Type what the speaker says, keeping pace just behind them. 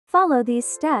Follow these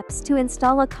steps to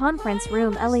install a conference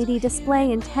room LED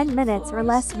display in 10 minutes or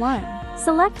less. 1.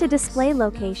 Select a display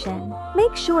location.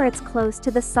 Make sure it's close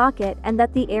to the socket and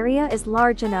that the area is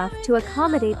large enough to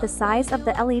accommodate the size of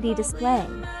the LED display.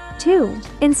 2.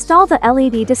 Install the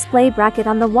LED display bracket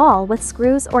on the wall with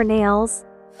screws or nails.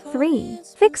 3.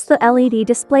 Fix the LED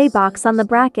display box on the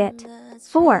bracket.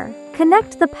 4.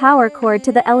 Connect the power cord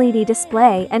to the LED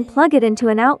display and plug it into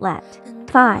an outlet.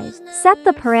 5. Set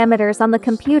the parameters on the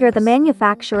computer the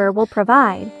manufacturer will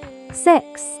provide.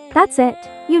 6. That's it.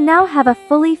 You now have a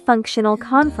fully functional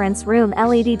conference room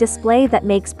LED display that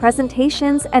makes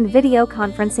presentations and video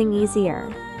conferencing easier.